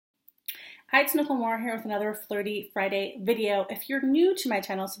Hi, it's Nicole here with another Flirty Friday video. If you're new to my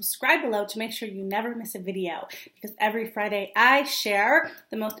channel, subscribe below to make sure you never miss a video, because every Friday I share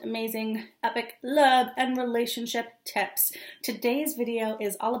the most amazing, epic love and relationship tips. Today's video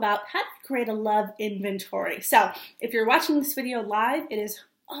is all about how to create a love inventory. So if you're watching this video live, it is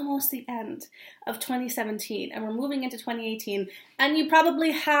almost the end of 2017 and we're moving into 2018, and you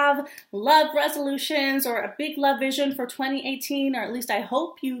probably have love resolutions or a big love vision for 2018, or at least I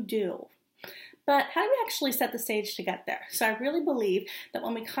hope you do. But how do we actually set the stage to get there? So I really believe that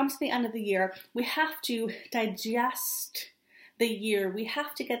when we come to the end of the year, we have to digest the year. We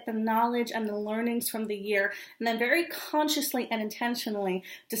have to get the knowledge and the learnings from the year, and then very consciously and intentionally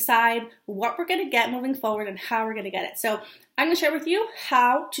decide what we're going to get moving forward and how we're going to get it. So I'm going to share with you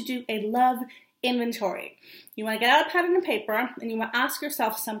how to do a love inventory. You want to get out a pen and paper and you want to ask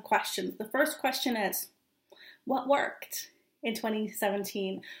yourself some questions. The first question is, what worked in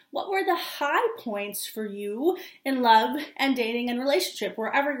 2017? What were the high points for you in love and dating and relationship,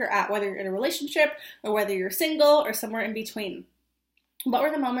 wherever you're at, whether you're in a relationship or whether you're single or somewhere in between? What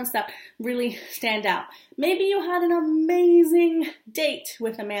were the moments that really stand out? Maybe you had an amazing date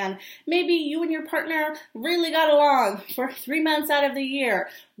with a man. Maybe you and your partner really got along for 3 months out of the year.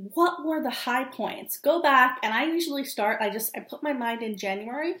 What were the high points? Go back, and I usually start, I put my mind in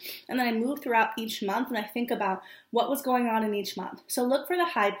January, and then I move throughout each month, and I think about what was going on in each month. So look for the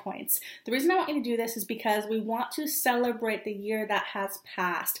high points. The reason I want you to do this is because we want to celebrate the year that has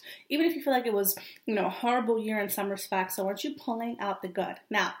passed. Even if you feel like it was, a horrible year in some respects, so aren't you pulling out the good?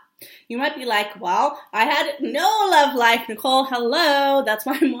 Now, you might be like, well, I had no love life, Nicole. Hello, that's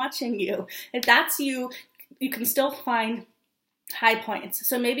why I'm watching you. If that's you, you can still find high points.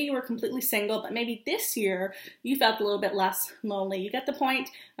 So maybe you were completely single, but maybe this year you felt a little bit less lonely. You get the point?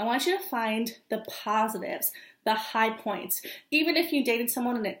 I want you to find the positives, the high points. Even if you dated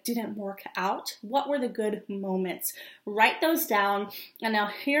someone and it didn't work out, what were the good moments? Write those down. And now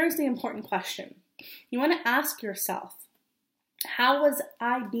here's the important question. You want to ask yourself, how was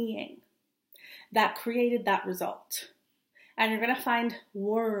I being that created that result? And you're going to find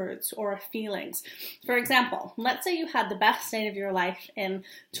words or feelings. For example, let's say you had the best date of your life in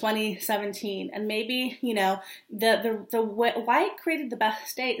 2017, and maybe, why it created the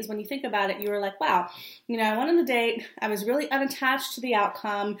best date is when you think about it, you were like, wow, I went on the date, I was really unattached to the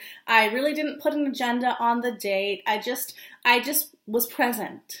outcome, I really didn't put an agenda on the date, I just was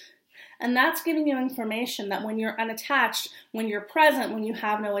present. And that's giving you information that when you're unattached, when you're present, when you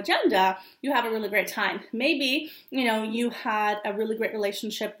have no agenda, you have a really great time. Maybe, you had a really great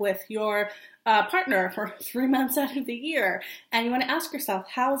relationship with your partner for 3 months out of the year. And you want to ask yourself,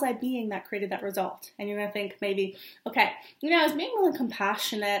 how was I being that created that result? And you're going to think maybe, okay, I was being really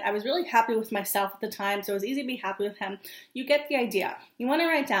compassionate. I was really happy with myself at the time, so it was easy to be happy with him. You get the idea. You want to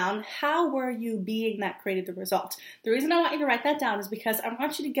write down, how were you being that created the result? The reason I want you to write that down is because I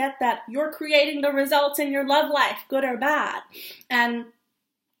want you to get that you're creating the results in your love life, good or bad. And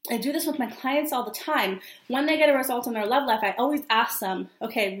I do this with my clients all the time. When they get a result in their love life, I always ask them,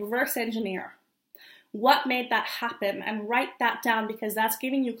 okay, reverse engineer. What made that happen? And write that down, because that's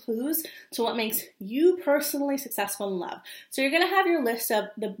giving you clues to what makes you personally successful in love. So you're going to have your list of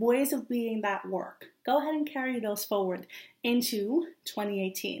the ways of being that work. Go ahead and carry those forward into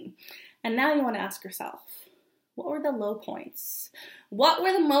 2018. And now you want to ask yourself, what were the low points? What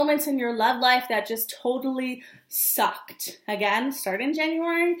were the moments in your love life that just totally sucked? Again, start in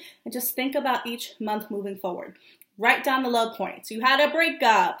January and just think about each month moving forward. Write down the low points. You had a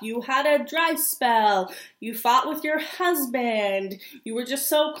breakup. You had a dry spell. You fought with your husband. You were just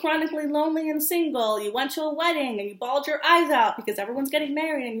so chronically lonely and single. You went to a wedding and you bawled your eyes out because everyone's getting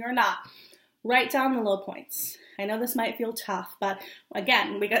married and you're not. Write down the low points. I know this might feel tough, but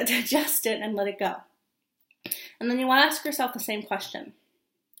again, we got to digest it and let it go. And then you want to ask yourself the same question.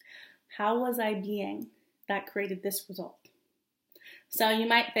 How was I being that created this result? So you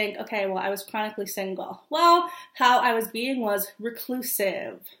might think, okay, well, I was chronically single. Well, how I was being was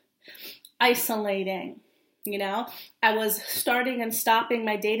reclusive, isolating, I was starting and stopping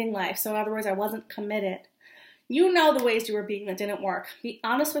my dating life. So in other words, I wasn't committed. You know the ways you were being that didn't work. Be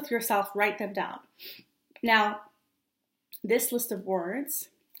honest with yourself, write them down. Now, this list of words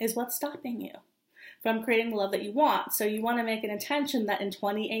is what's stopping you from creating the love that you want. So you want to make an intention that in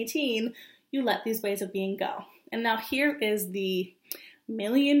 2018, you let these ways of being go. And now here is the $1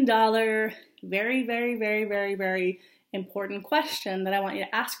 million, very, very, very, very, very important question that I want you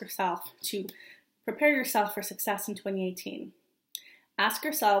to ask yourself to prepare yourself for success in 2018. Ask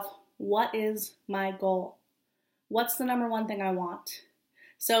yourself, what is my goal? What's the number one thing I want?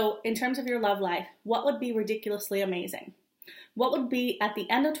 So in terms of your love life, what would be ridiculously amazing? What would be at the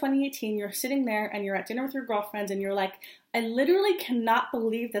end of 2018, you're sitting there and you're at dinner with your girlfriends and you're like, I literally cannot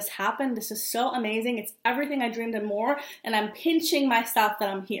believe this happened. This is so amazing. It's everything I dreamed and more. And I'm pinching myself that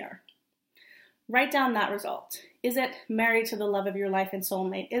I'm here. Write down that result. Is it married to the love of your life and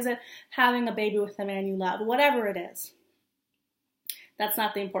soulmate? Is it having a baby with the man you love? Whatever it is. That's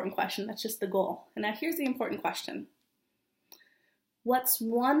not the important question. That's just the goal. And now here's the important question. What's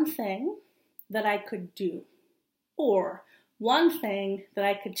one thing that I could do, or one thing that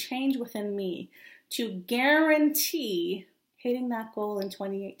I could change within me to guarantee hitting that goal in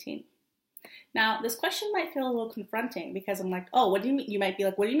 2018? Now, this question might feel a little confronting because I'm like, oh, what do you mean? You might be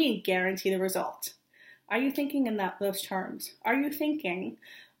like, what do you mean guarantee the result? Are you thinking in those terms? Are you thinking,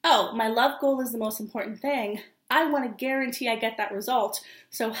 oh, my love goal is the most important thing. I want to guarantee I get that result.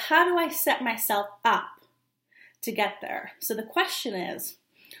 So how do I set myself up to get there? So the question is,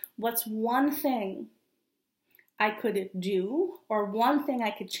 what's one thing I could do or one thing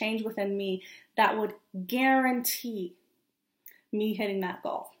I could change within me that would guarantee me hitting that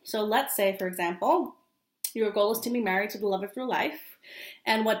goal? So let's say, for example, your goal is to be married to the love of your life.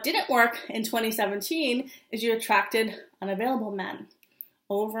 And what didn't work in 2017 is you attracted unavailable men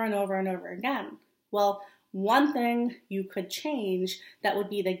over and over and over again. Well, one thing you could change that would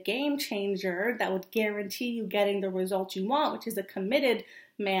be the game changer, that would guarantee you getting the result you want, which is a committed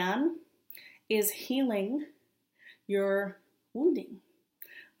man, is healing your wounding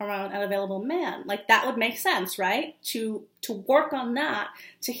around unavailable man. Like, that would make sense, right? To work on that,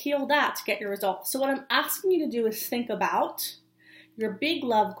 to heal that, to get your result. So what I'm asking you to do is think about your big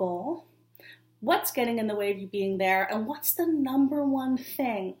love goal, what's getting in the way of you being there, and what's the number one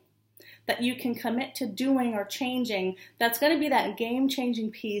thing that you can commit to doing or changing that's going to be that game-changing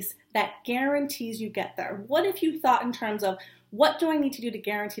piece that guarantees you get there. What if you thought in terms of, what do I need to do to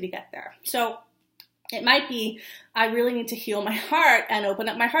guarantee to get there? So it might be, I really need to heal my heart and open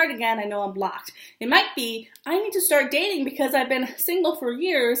up my heart again. I know I'm blocked. It might be, I need to start dating because I've been single for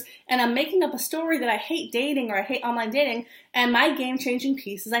years and I'm making up a story that I hate dating or I hate online dating, and my game-changing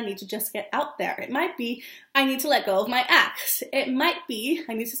piece is I need to just get out there. It might be, I need to let go of my ex. It might be,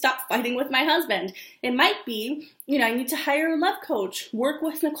 I need to stop fighting with my husband. It might be, I need to hire a love coach, work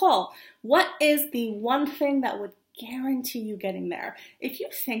with Nicole. What is the one thing that would guarantee you getting there? If you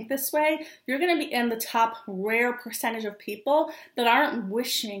think this way, you're going to be in the top rare percentage of people that aren't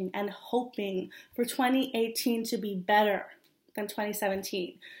wishing and hoping for 2018 to be better than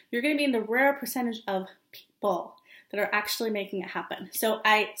 2017. You're going to be in the rare percentage of people that are actually making it happen. So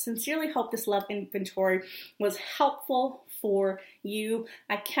I sincerely hope this love inventory was helpful for you.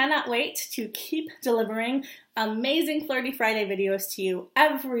 I cannot wait to keep delivering amazing Flirty Friday videos to you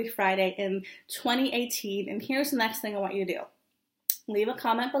every Friday in 2018. And here's the next thing I want you to do. Leave a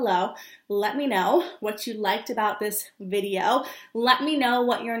comment below. Let me know what you liked about this video. Let me know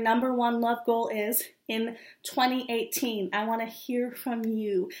what your number one love goal is in 2018. I want to hear from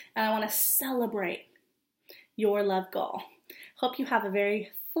you and I want to celebrate your love goal. Hope you have a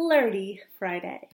very flirty Friday.